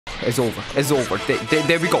It's over. It's over.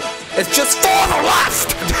 There we go. It's just father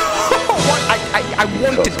left. What? I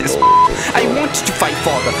wanted this. I wanted to fight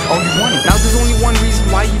father. Oh, you won it. Now there's only one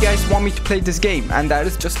reason why you guys want me to play this game, and that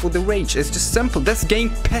is just for the rage. It's just simple. This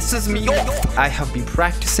game pisses me off. I have been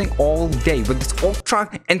practicing all day with this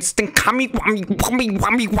Ultra Instinct Kami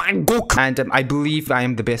Goku, and I believe I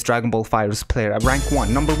am the best Dragon Ball FighterZ player. Rank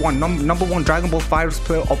 1, number one Dragon Ball FighterZ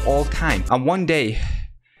player of all time. And one day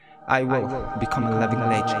I will become a living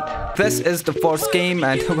legend. This is the first game,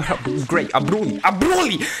 and great. A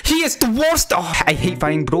Broly. He is the worst. Oh, I hate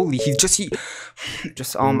fighting Broly.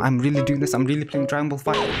 I'm really doing this. I'm really playing Dragon Ball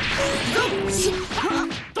Fighter.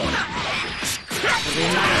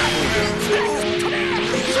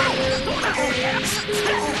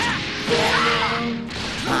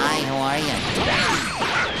 Hi, how are you?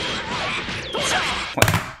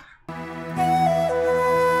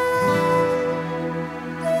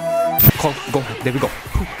 Go, there we go.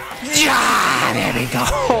 Yeah, there we go.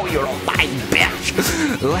 Oh, you're a fine bitch.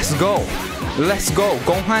 Let's go.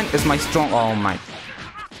 Gohan is my strong. Oh my.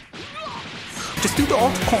 Just do the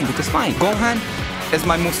auto combo because fine. Gohan is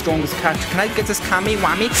my most strongest character. Can I get this Kami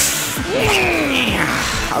Wami?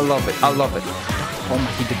 I love it. Oh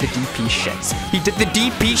my, he did the DP shits.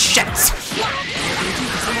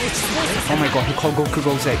 Oh my god, he called Goku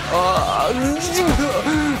Rose. Oh,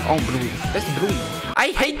 Broly. That's Broly. I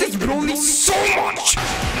hate this Broly so much!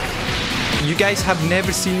 You guys have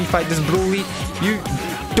never seen me fight this Broly. You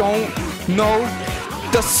don't know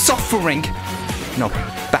the suffering. No,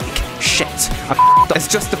 back. Shit. It's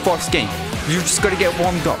just the first game. You just gotta get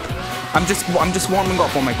warmed up. I'm just warming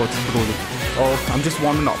up. Oh my god, this Broly. Oh, I'm just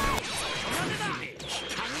warming up.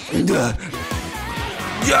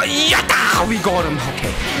 Yeah, we got him.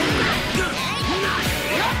 Okay.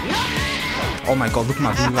 Oh my god, look at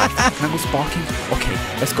my blue light. Can I go sparking? Okay,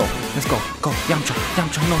 let's go. Go. Yamcha.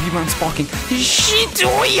 No, he went sparking. Shit.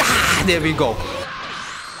 Oh yeah. There we go.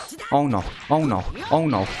 Oh no.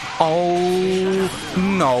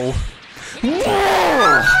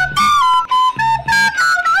 Whoa.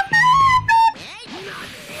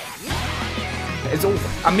 It's over.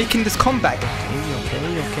 I'm making this comeback.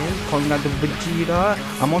 Okay. Calling out the Vegeta.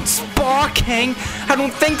 I'm on sparking. I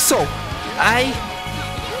don't think so. I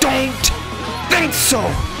don't think so.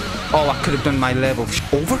 Oh, I could have done my level.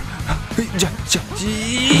 Over?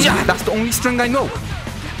 Yeah, that's the only string I know.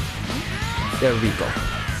 There we go.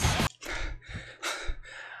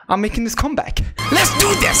 I'm making this comeback. Let's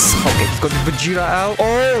do this. Okay, he's got the Vegeta out.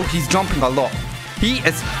 Oh, he's jumping a lot. He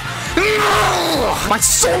is. My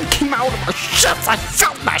soul came out of my shit. I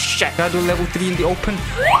felt that shit. Can I do level 3 in the open?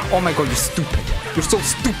 Oh my god, you're stupid. You're so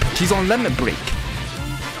stupid. He's on limit break.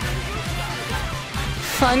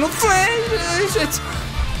 Final flash. It's...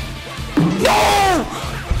 No!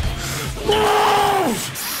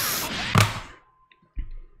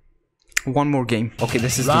 One more game. Okay,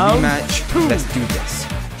 this is the rematch. Let's do this.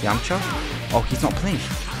 Yamcha? Oh, he's not playing.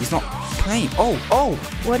 Oh.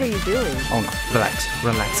 What are you doing? Oh no, relax.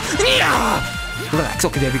 Yeah! Relax.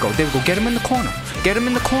 Okay, there we go. Get him in the corner.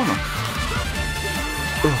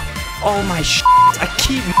 Ugh. Oh my shit. I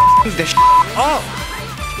keep this shit up.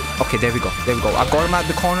 Okay, there we go. I got him out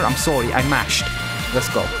the corner. I'm sorry, I mashed. Let's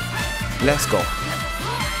go.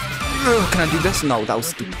 Ugh, can I do this? No, that was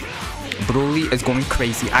stupid. Broly is going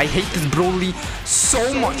crazy. I hate this Broly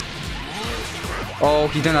so much. Oh,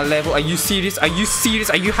 he done a level. Are you serious? Are you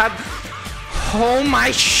have... Oh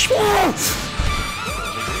my shit!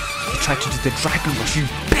 He tried to do the Dragon Rush, you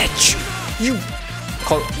bitch! You...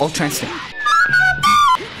 Call Ultra Instinct.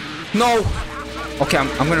 No! Okay,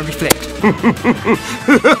 I'm gonna reflect.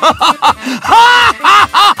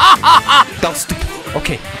 That was stupid.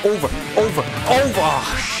 Okay, over. Oh,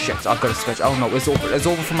 shit, I've got to switch. Oh no, it's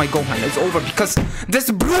over for my Gohan. It's over because this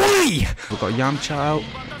Broly! We got Yamcha out,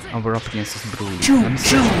 and we're up against this Broly.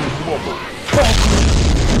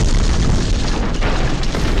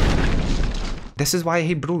 This is why I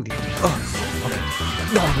hate Broly. Okay.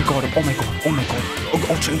 No, we got him. Oh my god.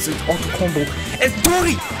 Ultra Instinct, Auto Combo. It's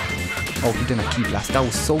Dory! Oh, he did a key blast. That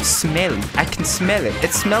was so smelly. I can smell it.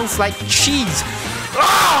 It smells like cheese.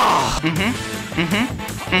 Ah!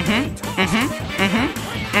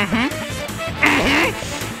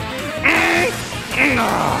 Oh,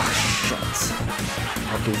 shit.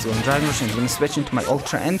 Okay, so I'm Dragon Rush and I'm gonna switch into my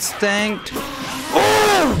Ultra Instinct.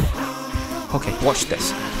 Oh! Okay, watch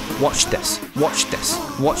this. Oh,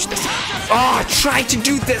 I tried to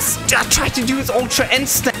do this. Ultra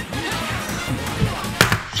Instinct.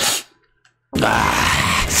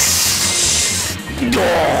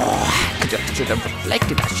 I could have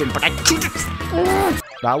reflected that shit, but I couldn't.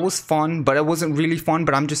 That was fun, but it wasn't really fun.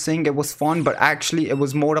 But I'm just saying it was fun, but actually it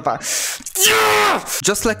was more of a...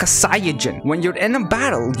 Just like a Saiyajin. When you're in a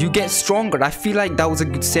battle, you get stronger. I feel like that was a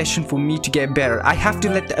good session for me to get better. I have to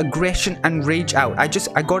let the aggression and rage out. I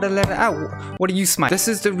gotta let it out. What do you smile? This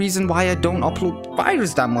is the reason why I don't upload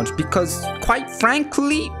fighters that much. Because, quite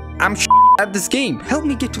frankly, I'm at this game. Help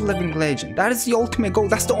me get to Living Legend. That is the ultimate goal.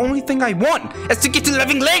 That's the only thing I want. Is to get to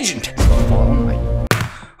Living Legend. Oh my...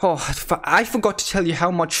 Oh, I forgot to tell you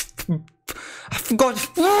how much... I forgot...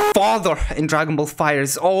 Father in Dragon Ball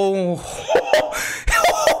FighterZ. Oh...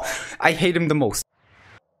 I hate him the most.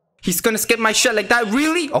 He's gonna skip my shit like that?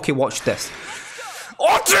 Really? Okay, watch this.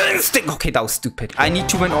 Ultra Instinct! Okay, that was stupid. I need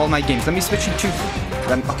to win all my games. Let me switch into...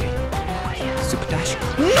 Okay. Super Dash.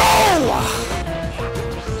 No!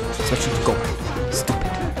 Switch into Go.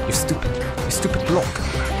 Stupid. You're stupid. You're stupid. Block.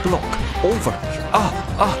 Block. Over.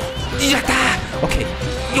 Yata! Okay.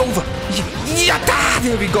 Over. Yata!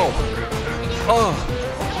 There we go.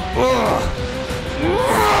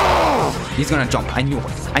 He's gonna jump. I know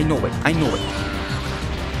it. I know it. I know it.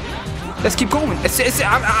 Let's keep going.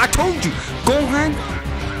 I told you. Gohan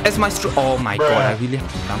is my oh my god. I really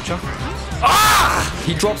have to Yamcha.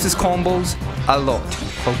 He drops his combos a lot.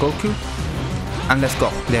 For Goku. And let's go.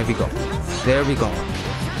 There we go. There we go.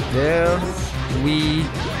 There we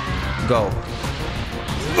go.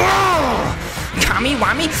 Kami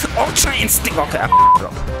Wami Ultra Instinct. Okay, I f***ed it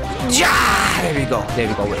up. Yeah, there we go. There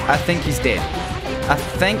we go. Wait, I think he's dead. I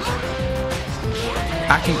think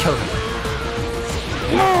I can kill him.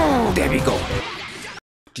 There we go.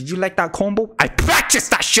 Did you like that combo? I practice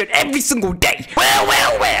that shit every single day.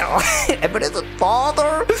 Well. But it's a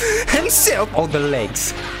father himself. Oh, the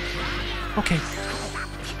legs. Okay.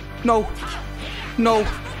 No.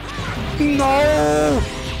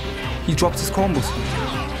 He drops his combos.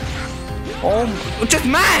 Oh, just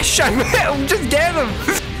mash! Just get him!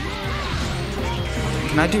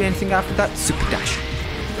 Can I do anything after that? Super Dash.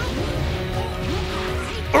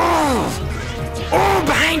 Oh,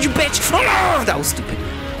 behind you, bitch! Oh, that was stupid.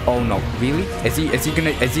 Oh no, really? Is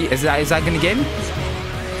that gonna get me?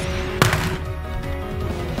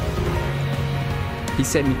 He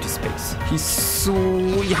sent me to space. He's so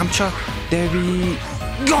Yamcha. There we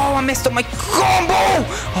go. I messed up my combo.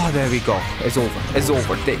 Oh, there we go. It's over. It's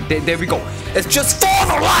over. There we go. It's just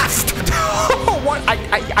Father left. What?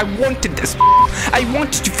 I wanted this. I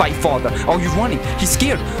wanted to fight Father. Oh, you're running. He's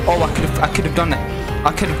scared. Oh, I could have done it.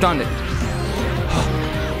 I could have done it.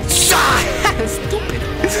 Stupid.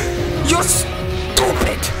 You're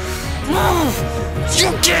stupid.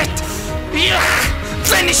 You get.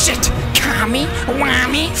 Finish it. Kami,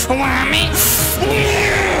 Wami.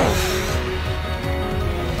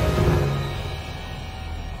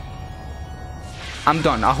 I'm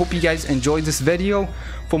done. I hope you guys enjoyed this video.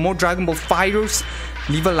 For more Dragon Ball FighterZ,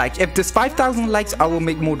 leave a like. If there's 5,000 likes, I will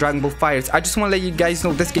make more Dragon Ball FighterZ. I just want to let you guys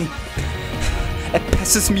know this game, it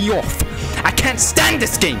pisses me off. I can't stand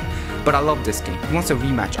this game. But I love this game. He wants a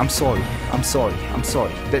rematch. I'm sorry.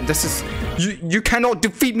 This is... You cannot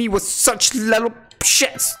defeat me with such little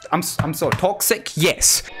shits. I'm sorry. Toxic?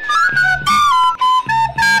 Yes.